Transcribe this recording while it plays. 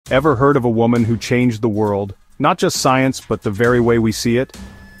Ever heard of a woman who changed the world? Not just science, but the very way we see it?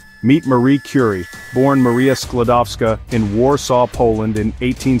 Meet Marie Curie, born Maria Skłodowska in Warsaw, Poland in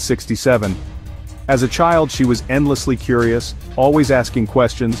 1867. As a child she was endlessly curious, always asking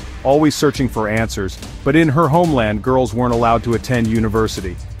questions, always searching for answers, but in her homeland girls weren't allowed to attend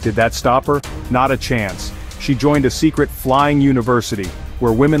university. Did that stop her? Not a chance. She joined a secret flying university,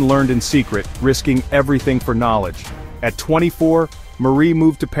 where women learned in secret, risking everything for knowledge. At 24, Marie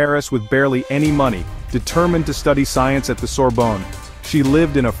moved to Paris with barely any money, determined to study science at the Sorbonne. She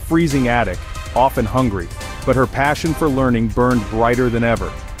lived in a freezing attic, often hungry, but her passion for learning burned brighter than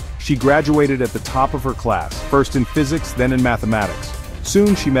ever. She graduated at the top of her class, first in physics, then in mathematics.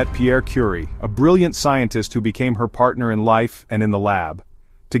 Soon she met Marie Curie, a brilliant scientist who became her partner in life and in the lab.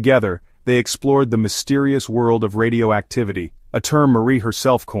 Together, they explored the mysterious world of radioactivity, a term Marie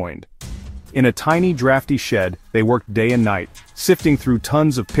herself coined. In a tiny drafty shed, they worked day and night, sifting through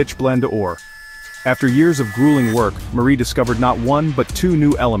tons of pitch-blende ore. After years of grueling work, Marie discovered not one but two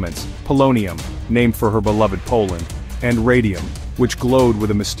new elements, polonium, named for her beloved Poland, and radium, which glowed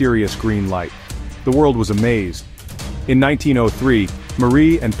with a mysterious green light. The world was amazed. In 1903,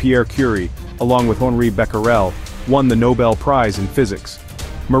 Marie and Marie Curie, along with Henri Becquerel, won the Nobel Prize in physics.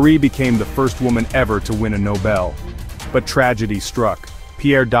 Marie became the first woman ever to win a Nobel. But tragedy struck.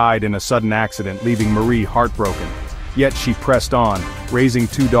 Pierre died in a sudden accident, leaving Marie heartbroken. Yet she pressed on, raising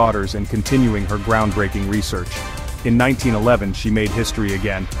two daughters and continuing her groundbreaking research. In 1911 she made history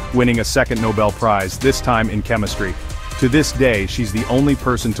again, winning a second Nobel Prize, this time in chemistry. To this day she's the only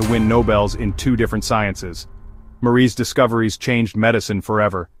person to win Nobels in two different sciences. Marie's discoveries changed medicine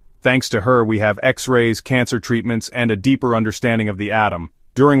forever. Thanks to her we have X-rays, cancer treatments, and a deeper understanding of the atom.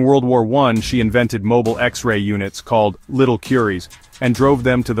 During World War I she invented mobile X-ray units called Little Curies, and drove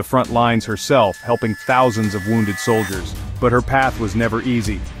them to the front lines herself, helping thousands of wounded soldiers. But her path was never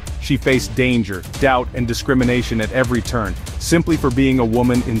easy. She faced danger, doubt, and discrimination at every turn, simply for being a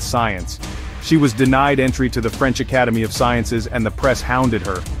woman in science. She was denied entry to the French Academy of Sciences and the press hounded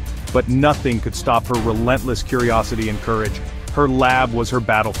her. But nothing could stop her relentless curiosity and courage. Her lab was her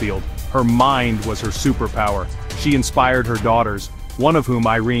battlefield. Her mind was her superpower. She inspired her daughters, one of whom,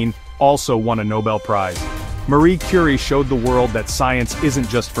 Irene, also won a Nobel Prize. Marie Curie showed the world that science isn't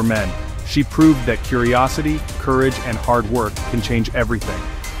just for men. She proved that curiosity, courage, and hard work can change everything.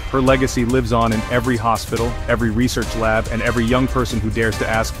 Her legacy lives on in every hospital, every research lab, and every young person who dares to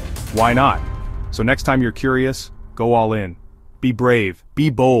ask, why not? So next time you're curious, go all in. Be brave, be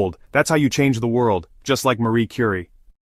bold, that's how you change the world, just like Marie Curie.